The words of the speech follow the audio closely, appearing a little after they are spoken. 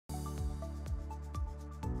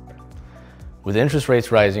With interest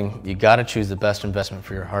rates rising, you gotta choose the best investment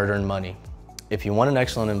for your hard-earned money. If you want an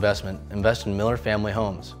excellent investment, invest in Miller Family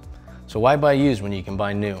Homes. So why buy used when you can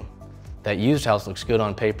buy new? That used house looks good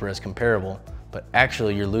on paper as comparable, but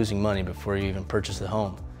actually you're losing money before you even purchase the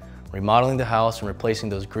home. Remodeling the house and replacing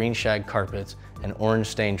those green shag carpets and orange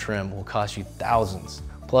stain trim will cost you thousands.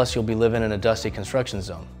 Plus, you'll be living in a dusty construction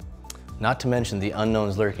zone. Not to mention the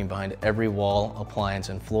unknowns lurking behind every wall, appliance,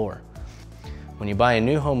 and floor. When you buy a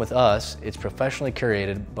new home with us, it's professionally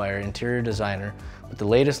curated by our interior designer with the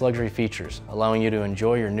latest luxury features, allowing you to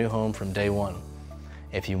enjoy your new home from day one.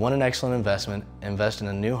 If you want an excellent investment, invest in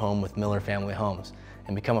a new home with Miller Family Homes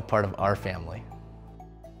and become a part of our family.